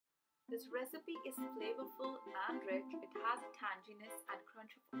This recipe is flavorful and rich. It has tanginess and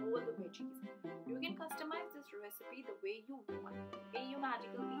crunch of all the veggies. You can customize this recipe the way you want. Hey you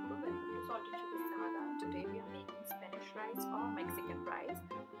magical people, welcome to Salt and Sugar Saga. Today we are making Spanish rice or Mexican rice.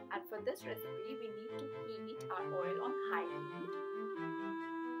 And for this recipe we need to heat our oil on high heat.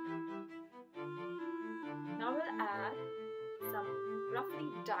 Now we'll add some roughly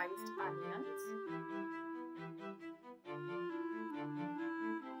diced onions.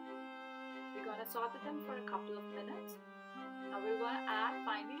 We're gonna saute them for a couple of minutes. Now we're gonna add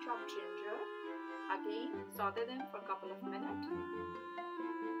finely chopped ginger. Again, saute them for a couple of minutes.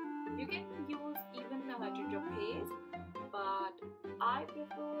 You can use even ginger paste, but I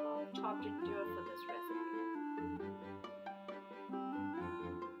prefer chopped ginger for this recipe.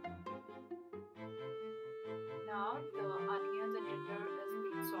 Now the onions and ginger is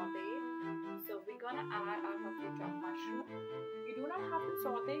being sauteed, so we're gonna add our roughly chopped mushroom. You do not have to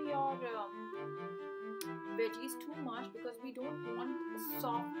saute your veggies too much because we don't want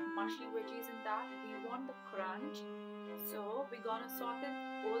soft mushy veggies in that. We want the crunch, so we're gonna saute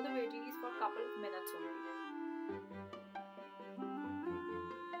all the veggies for a couple of minutes only.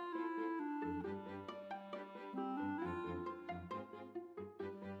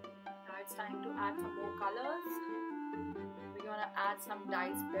 Now it's time to add some more colors. We're gonna add some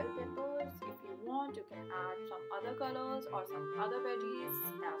diced bell peppers. If you want, you can add some other colors or some other veggies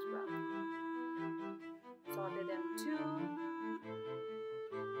as well. Saute them too. I'm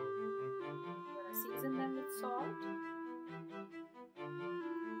gonna season them with salt. Give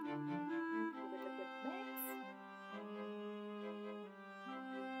it a good mix.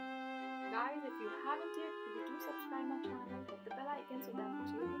 Guys, if you haven't yet, please do subscribe my channel, hit the bell icon so that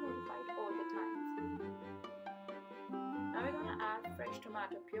you'll be notified all the times. Now we're gonna add fresh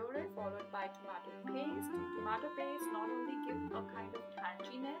tomato puree followed by tomato paste. Tomato paste not only gives a kind of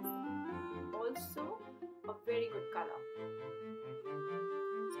tanginess, also a very good color.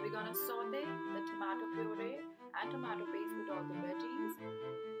 So we're gonna saute the tomato puree and tomato paste with all the veggies.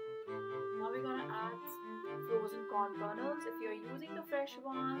 Now we're gonna add frozen corn kernels. If you're using the fresh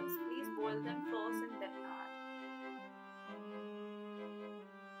ones, please boil them first and then add.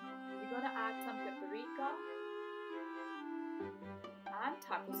 We're gonna add some paprika and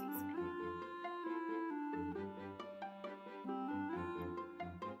taco seasoning.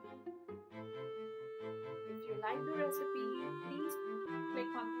 If you like the recipe, please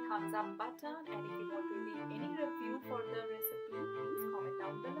click on the thumbs up button, and if you want to leave any review for the recipe, please comment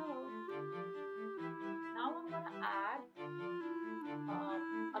down below. Now I'm gonna add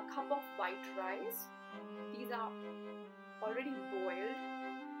a cup of white rice. These are already boiled.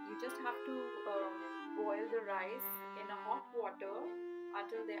 You just have to boil the rice in a hot water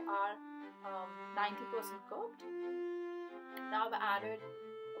until they are 90% cooked. Now I've added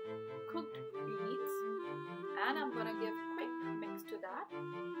cooked beans and I'm gonna give a quick mix to that.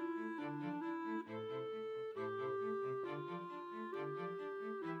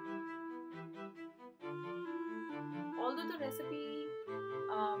 Although the recipe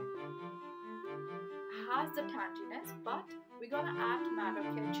has the tanginess, but we're gonna add tomato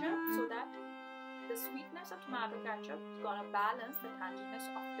ketchup so that the sweetness of tomato ketchup is gonna balance the tanginess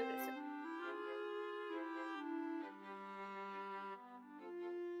of the recipe.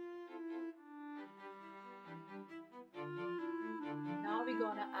 Now we're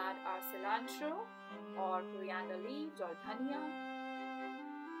gonna add our cilantro or coriander leaves or dhania.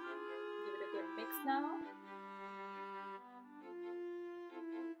 Give it a good mix now.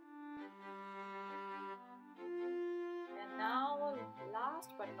 And now, last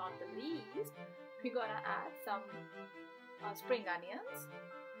but not the least, we're gonna add some spring onions.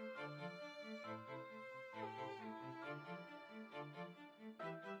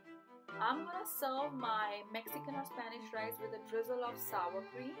 I'm gonna serve my Mexican or Spanish rice with a drizzle of sour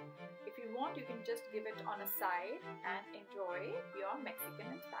cream. If you want, you can just give it on a side and enjoy your Mexican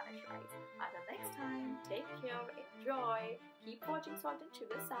and Spanish rice. Until next time, take care, enjoy, keep watching Salt and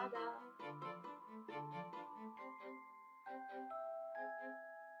Sugar Saga.